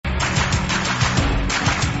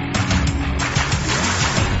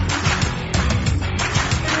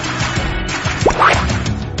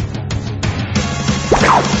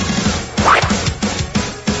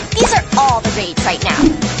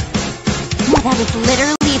That is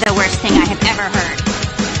literally the worst thing I have ever heard.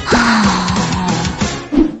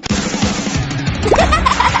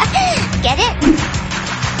 Get it?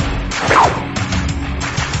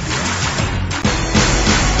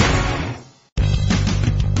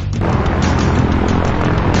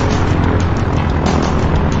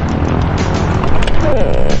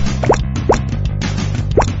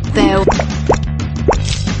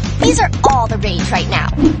 These are all the rage right now.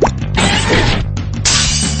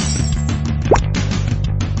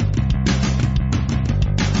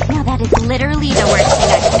 Now that is literally the worst thing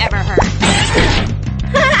I've ever heard.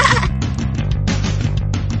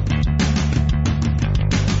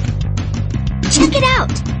 Check it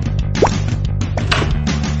out!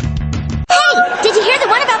 Hey! Did you hear the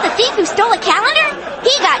one about the thief who stole a calendar?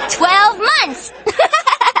 He got 12 months!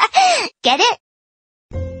 Get it?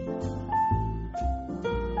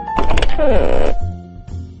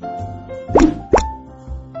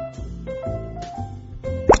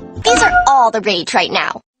 These are all the rage right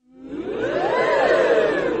now.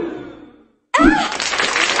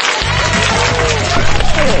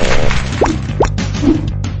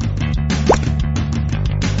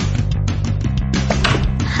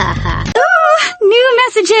 Haha. Ooh, new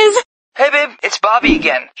messages! Hey babe, it's Bobby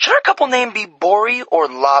again. Should our couple name be Bori or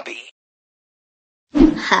Lobby?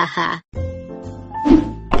 Haha.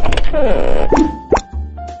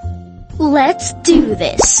 Let's do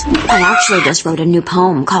this. I actually just wrote a new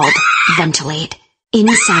poem called Ventilate.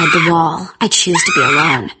 Inside the wall, I choose to be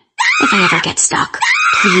alone. If I ever get stuck,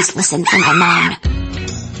 please listen for my moan.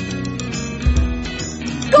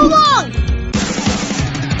 Go long!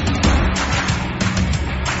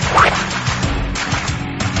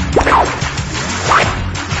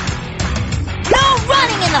 No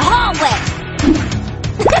running in the hallway!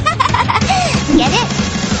 Get it?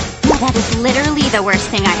 Well, that is literally the worst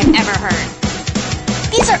thing I have ever heard.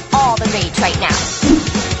 These are all the rage right now.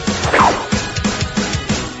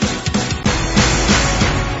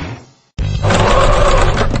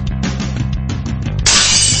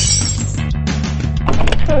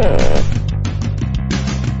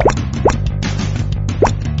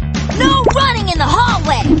 No running in the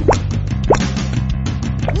hallway!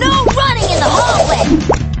 No running in the hallway!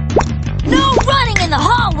 No running in the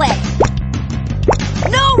hallway!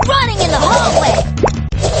 No running in the hallway!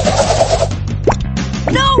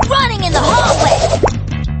 No running in the hallway!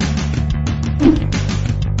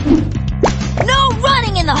 No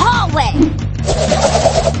running in the hallway!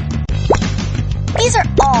 These are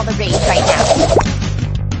all the rage right now.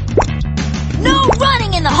 No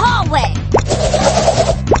running in the hallway!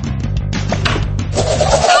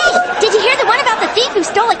 Hey! Did you hear the one about the thief who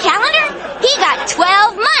stole a calendar? He got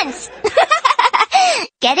 12 months!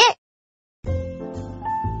 Get it?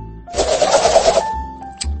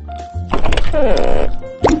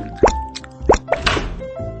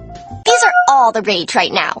 These are all the rage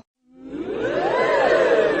right now.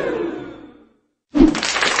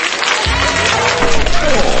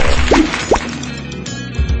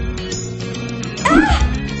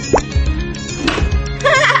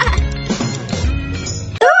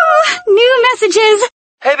 New messages!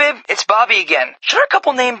 Hey babe, it's Bobby again. Should our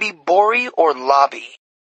couple name be Bori or Lobby?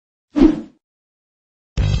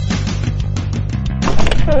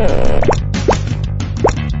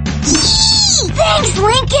 Thanks,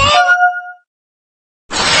 Lincoln!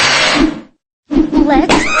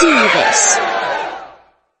 Let's do this.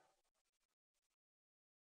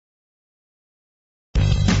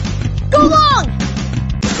 Go long!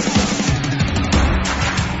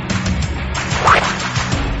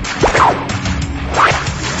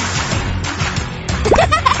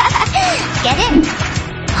 Get it?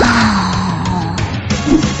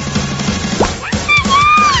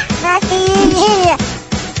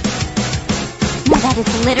 No, that is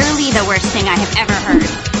literally the worst thing I have ever heard.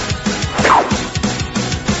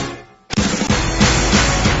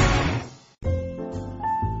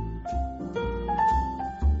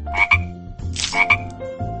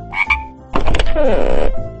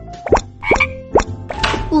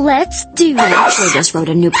 Let's do this. I actually just wrote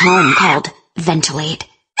a new poem called Ventilate.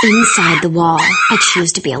 Inside the wall, I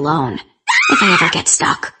choose to be alone. If I ever get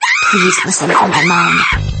stuck, please listen for my moan.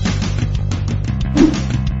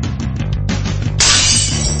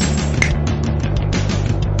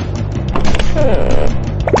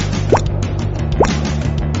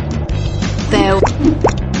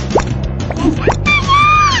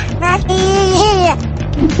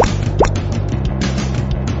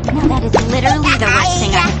 No, that is literally the worst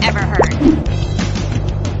thing I have ever heard.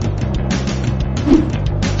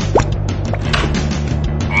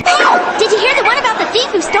 Hey! Did you hear the one about the thief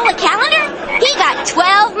who stole a calendar? He got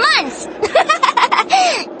 12 months!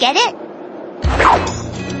 Get it?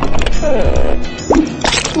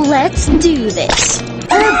 Let's do this.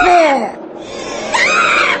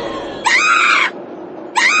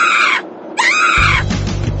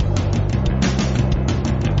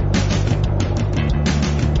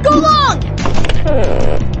 Go long!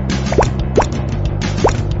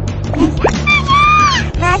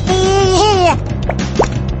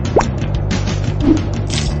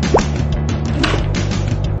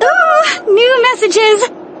 New messages!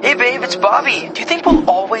 Hey babe, it's Bobby. Do you think we'll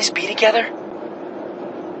always be together?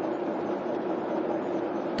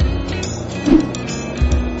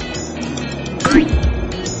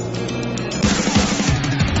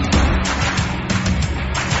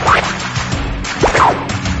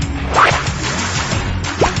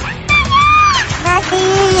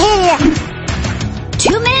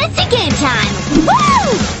 Game time!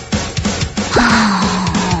 Woo!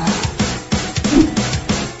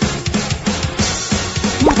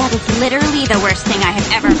 That is literally the worst thing I have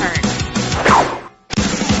ever heard.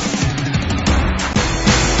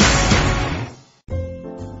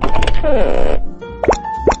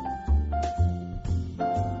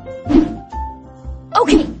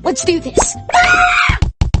 Okay, let's do this.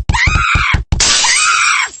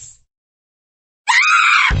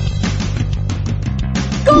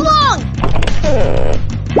 Go long!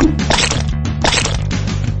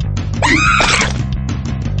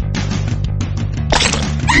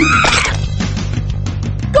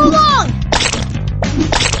 Go long!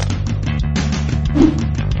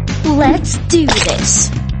 Let's do this.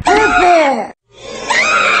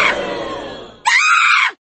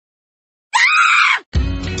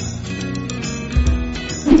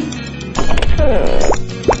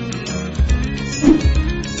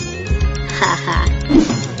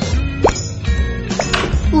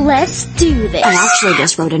 Let's do this. I actually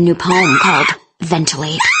just wrote a new poem called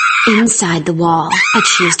Ventilate. Inside the wall, I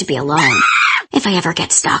choose to be alone. If I ever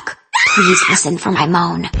get stuck, please listen for my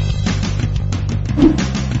moan.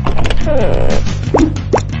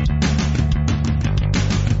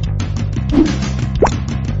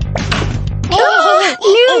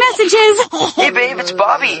 New messages! Hey babe, it's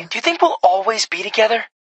Bobby. Do you think we'll always be together?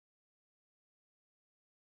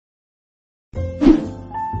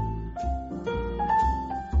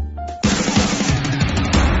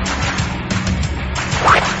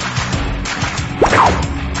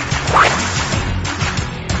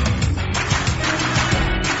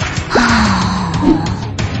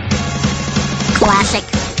 Classic.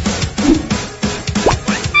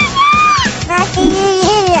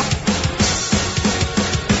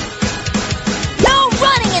 No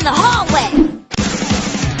running in the hallway!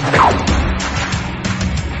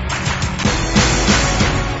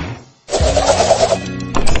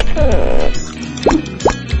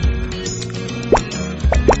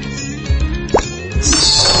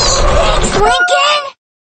 Lincoln!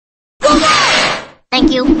 Go on!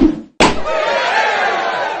 Thank you.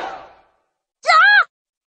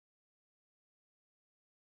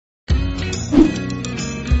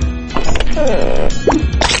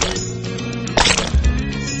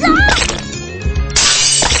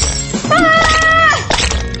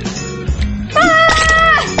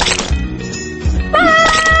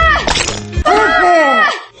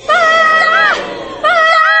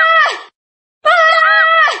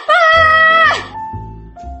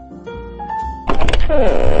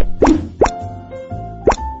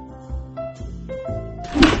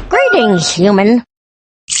 Greetings, human.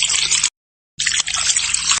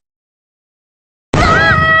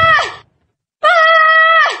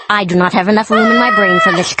 I do not have enough room in my brain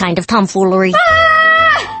for this kind of tomfoolery.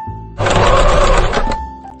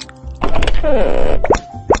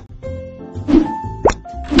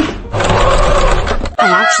 I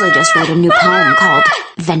actually just wrote a new poem called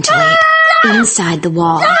Ventilate. Inside the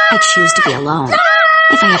wall, I choose to be alone.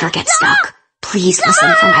 If I ever get stuck, please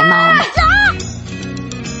listen for my moan.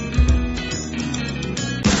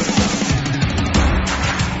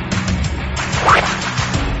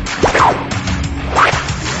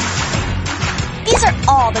 These are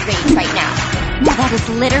all the rage right now. Now that is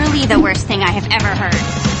literally the worst thing I have ever heard.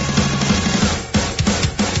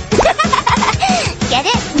 Get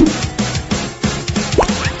it?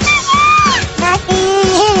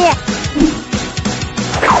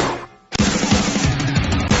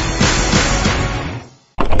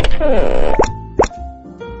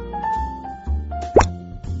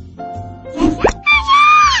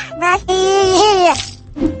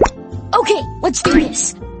 Okay, let's do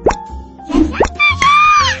this.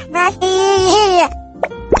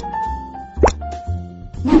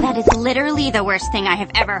 Now that is literally the worst thing I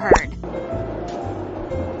have ever heard.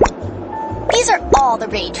 These are all the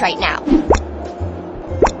rage right now.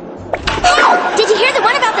 Did the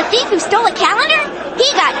one about the thief who stole a calendar?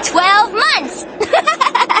 He got 12 months!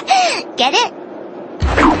 Get it?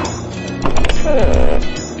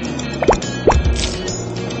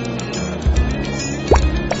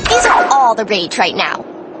 These are all the rage right now.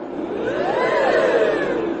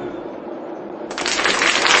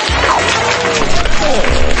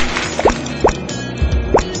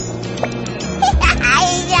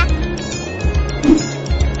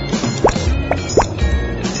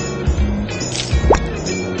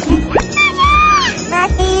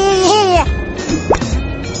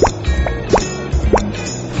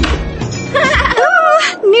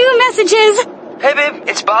 New messages! Hey babe,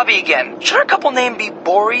 it's Bobby again. Should our couple name be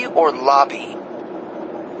Bori or Lobby?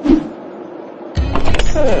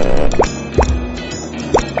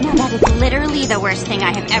 Now that is literally the worst thing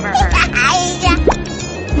I have ever heard.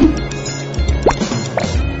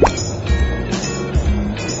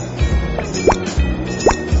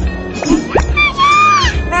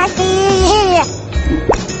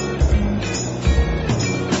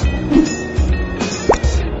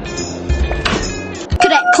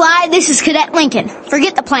 Cadet Clyde, this is Cadet Lincoln.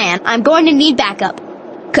 Forget the plan. I'm going to need backup.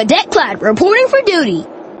 Cadet Clyde, reporting for duty.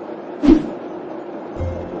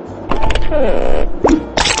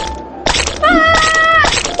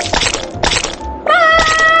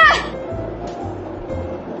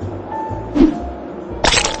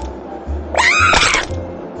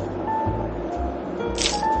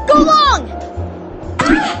 Go long!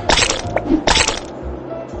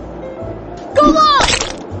 Go long!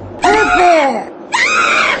 Perfect!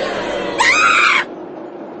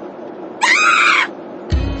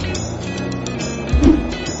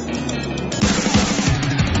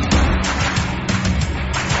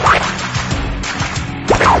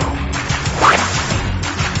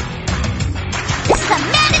 This is a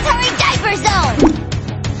mandatory diaper zone!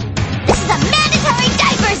 This is a mandatory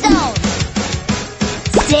diaper zone!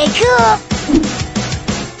 Stay cool!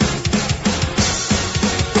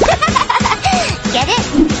 Get it?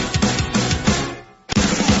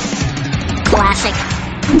 Classic.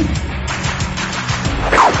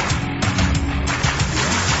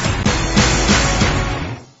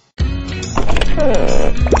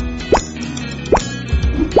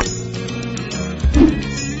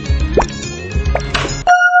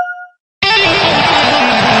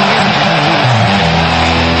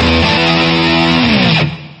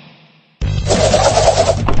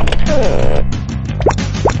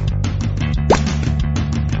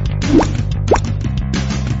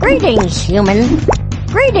 Greetings, human.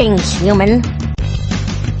 Greetings, human.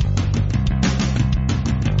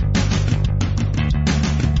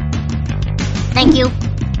 Thank you.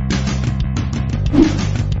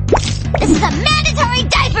 This is a mandatory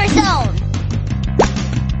diaper zone!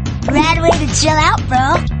 Rad way to chill out, bro.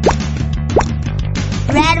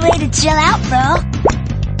 Rad way to chill out, bro.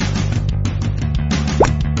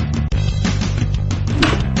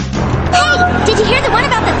 Hey, did you hear the one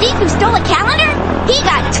about the thief who stole a calendar? He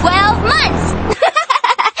got 12 months!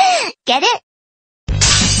 Get it?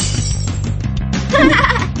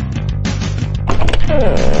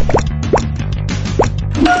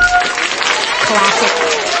 Classic.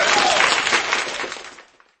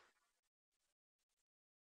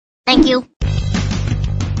 Thank you.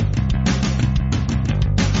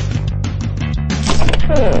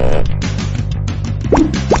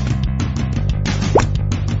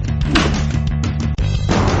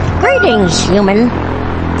 Greetings, human.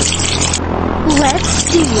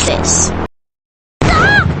 Let's do this.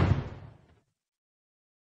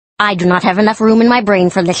 I do not have enough room in my brain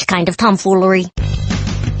for this kind of tomfoolery.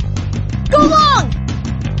 Go long!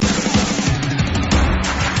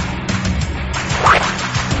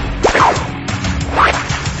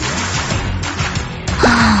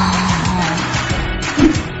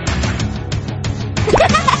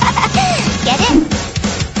 Get it?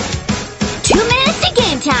 2 minutes to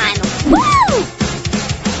game time! Woo!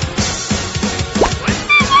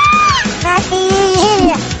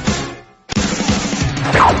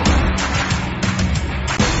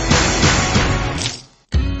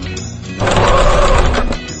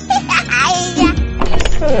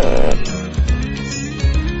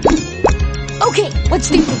 Okay, let's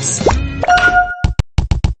do this.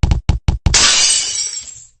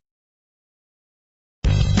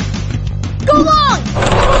 Go long!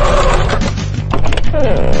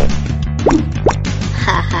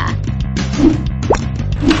 Haha.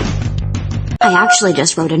 I actually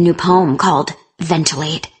just wrote a new poem called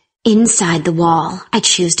Ventilate. Inside the wall, I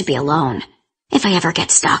choose to be alone. If I ever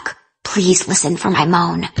get stuck, please listen for my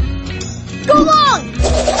moan. Go long!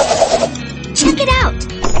 Check it out!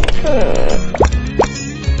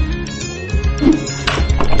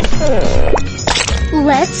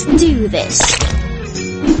 Let's do this.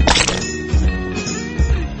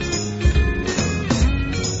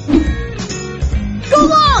 Go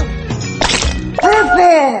long!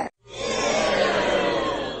 Prepare!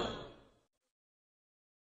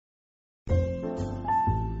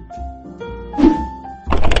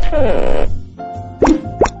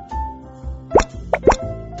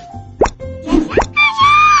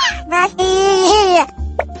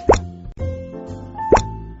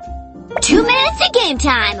 Two minutes to game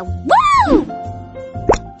time. Woo!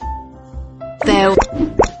 There.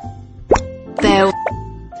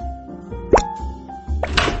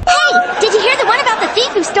 Hey, did you hear the one about the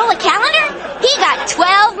thief who stole a calendar? He got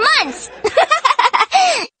 12 months.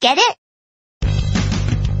 Get it?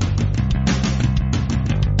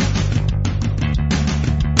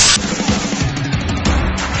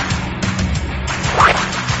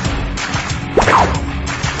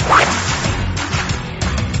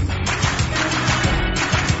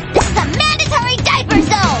 This is a mandatory diaper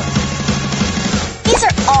zone. These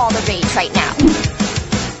are all the rage right now.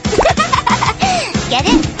 Get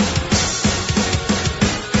it?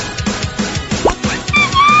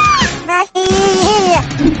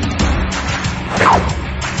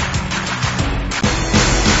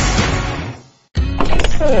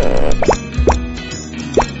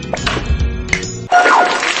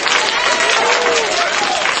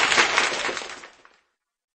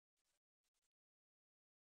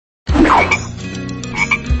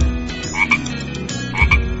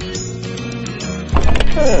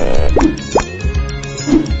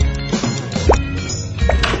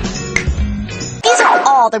 These are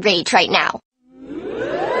all the rage right now.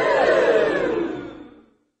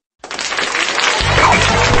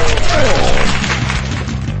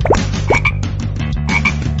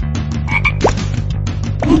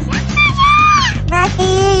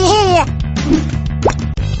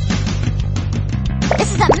 This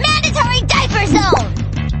is a mandatory diaper zone.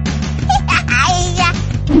 Hey,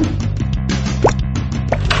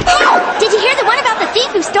 did you hear the one about the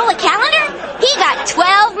thief who stole a calendar? He got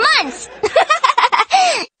 12 months.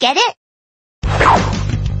 Get it?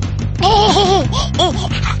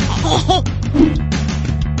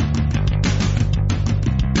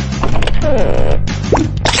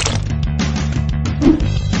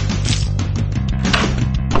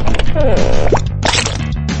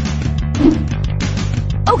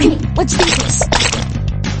 Okay, let's do this.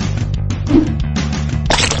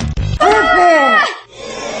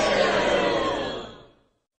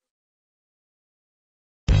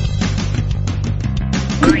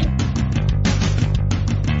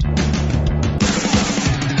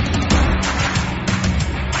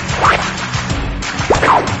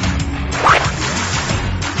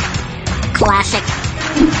 Classic.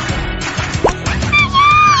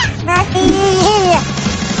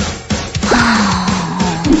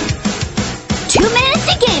 2 minutes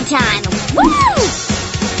to game time. Woo!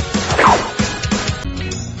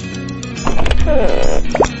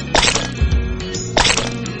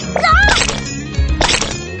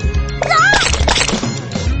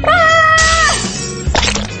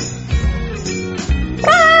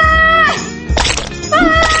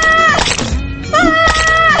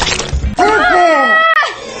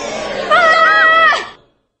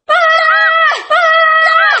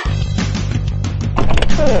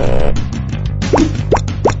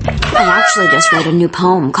 I actually just wrote a new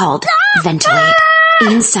poem called Ventilate.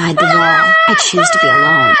 Inside the wall, I choose to be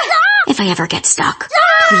alone. If I ever get stuck,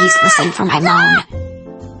 please listen for my moan.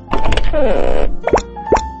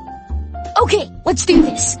 Okay, let's do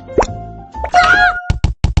this.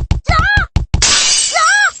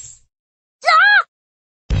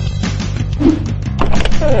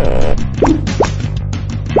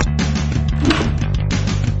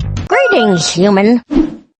 Greetings, human.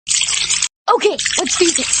 Okay, let's do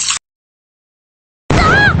this.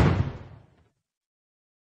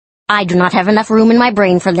 I do not have enough room in my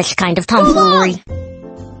brain for this kind of tomfoolery.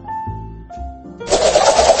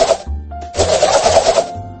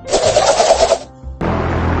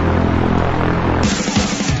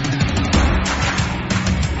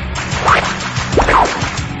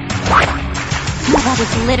 That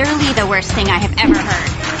is literally the worst thing I have ever heard.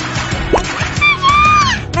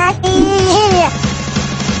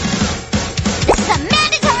 This is a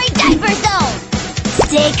mandatory diaper zone.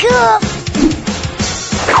 Stay cool.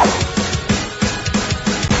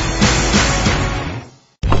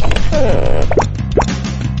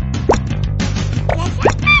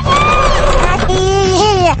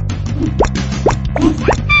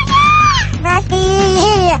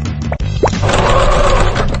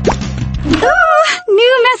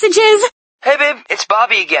 New messages. Hey babe, it's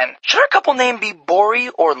Bobby again. Should our couple name be Bori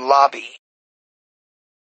or Lobby?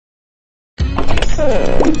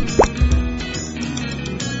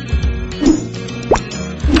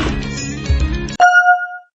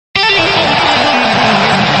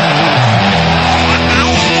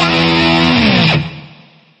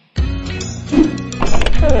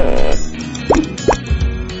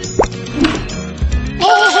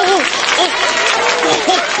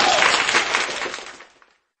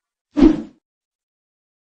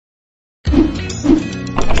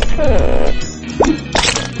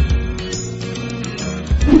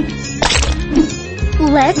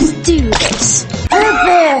 Let's do this.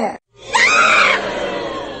 Prepare!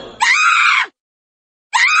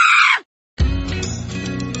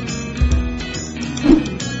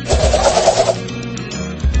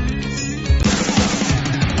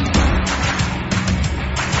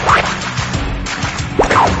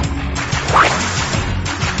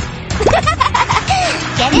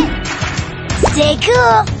 Get it? Stay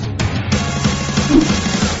cool.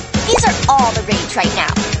 These are all the rage right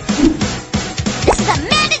now. This is a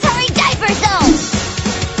mandatory diaper zone!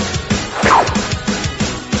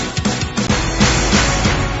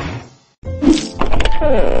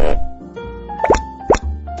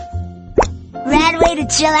 Rad way to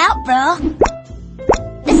chill out, bro.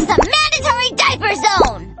 This is a mandatory diaper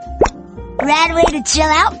zone! Rad way to chill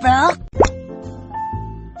out, bro.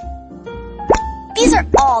 These are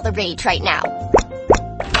all the rage right now.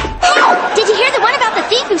 Hey! Did you hear the one about the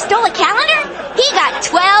thief who stole a calendar? He got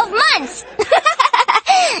 12 months!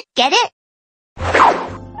 Get it?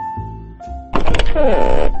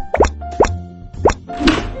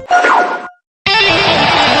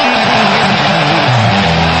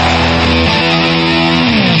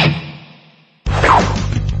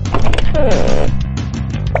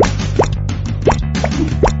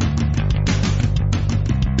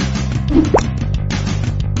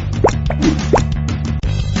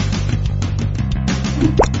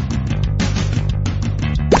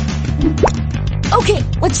 Okay,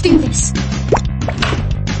 let's do this.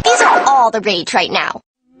 These are all the rage right now.